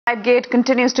Gate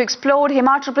continues to explode.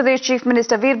 Himachal Pradesh Chief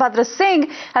Minister Virbhadra Singh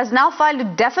has now filed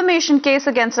a defamation case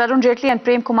against Arun Jaitley and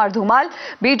Prem Kumar Dhumal.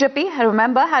 BJP,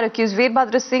 remember, had accused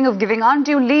Virbhadra Singh of giving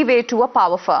undue leeway to a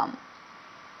power firm.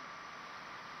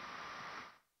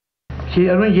 Shri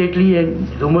Arun Jaitley and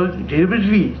Dhumal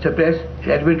deliberately suppress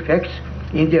relevant facts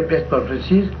in their press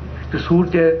conferences to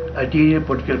suit their ulterior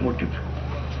political motives.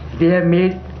 They have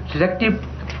made selective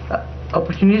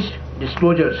opportunist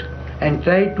disclosures and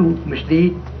tried to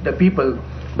mislead the people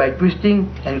by twisting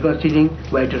and concealing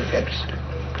vital facts.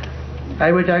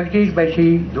 I was targeted by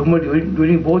Shri Dhumal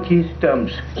during both his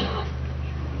terms.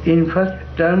 In first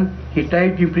term, he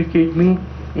tried to implicate me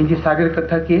in the Sagar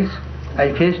Katha case.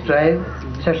 I faced trial,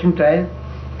 session trial.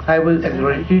 I was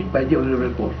exonerated by the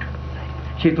Honorable Court.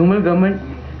 Shri Dhumal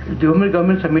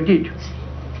government submitted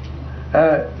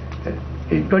a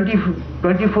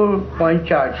 24-point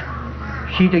charge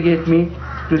sheet against me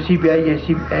to CBI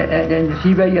and the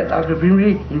CBI, after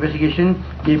preliminary investigation,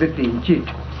 gave a clean sheet.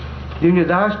 During the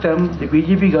last term, the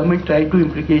BJP government tried to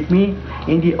implicate me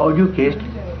in the audio case.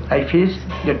 I faced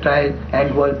the trial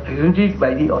and was exonerated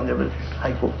by the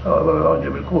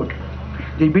Honorable Court.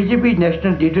 The BJP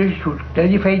national leaders should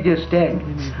clarify their stand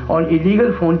on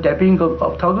illegal phone tapping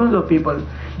of thousands of people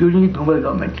during the Dhumal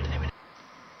government.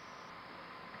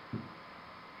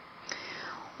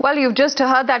 Well, you've just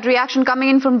heard that reaction coming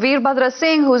in from Virbhadra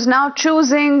Singh, who's now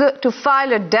choosing to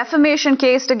file a defamation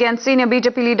case against senior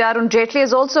BJP leader Arun Jaitley,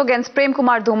 as also against Prem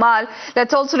Kumar Dhumal.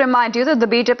 Let's also remind you that the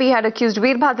BJP had accused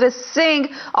Virbhadra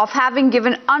Singh of having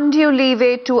given undue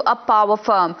leeway to a power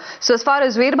firm. So as far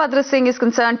as Virbhadra Singh is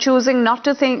concerned, choosing not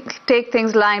to take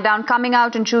things lying down, coming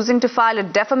out and choosing to file a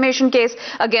defamation case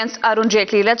against Arun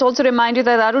Jaitley. Let's also remind you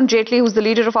that Arun Jaitley, who's the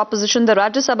leader of opposition, the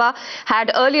Rajya Sabha, had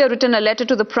earlier written a letter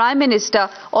to the Prime Minister,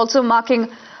 also marking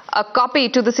a copy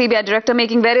to the CBI director,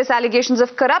 making various allegations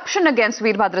of corruption against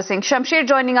Virbhadra Singh. Shamsher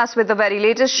joining us with the very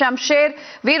latest. Shamsher,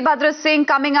 Virbhadra Singh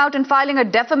coming out and filing a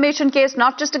defamation case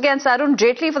not just against Arun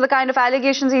Jaitley for the kind of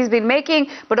allegations he's been making,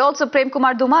 but also Prem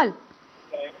Kumar Dhumal.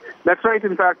 That's right.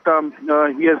 In fact,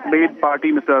 he has made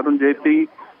party Mr. Arun Jaitley,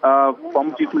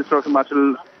 former Chief Minister of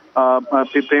Himachal,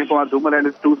 Prem Kumar Dhumal, and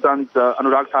his two sons,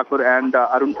 Anurag Thakur and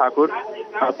Arun Thakur.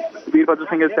 Virbhadra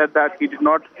Singh has said that he did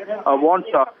not want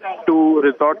to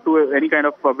resort to any kind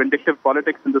of vindictive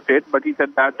politics in the state, but he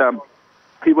said that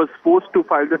he was forced to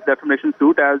file this defamation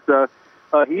suit as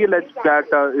he alleged that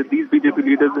these BJP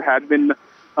leaders had been,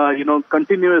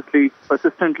 continuously,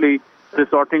 persistently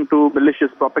resorting to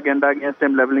malicious propaganda against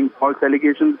him, leveling false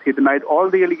allegations. He denied all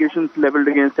the allegations leveled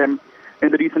against him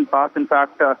in the recent past. In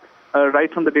fact,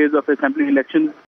 right from the days of assembly elections,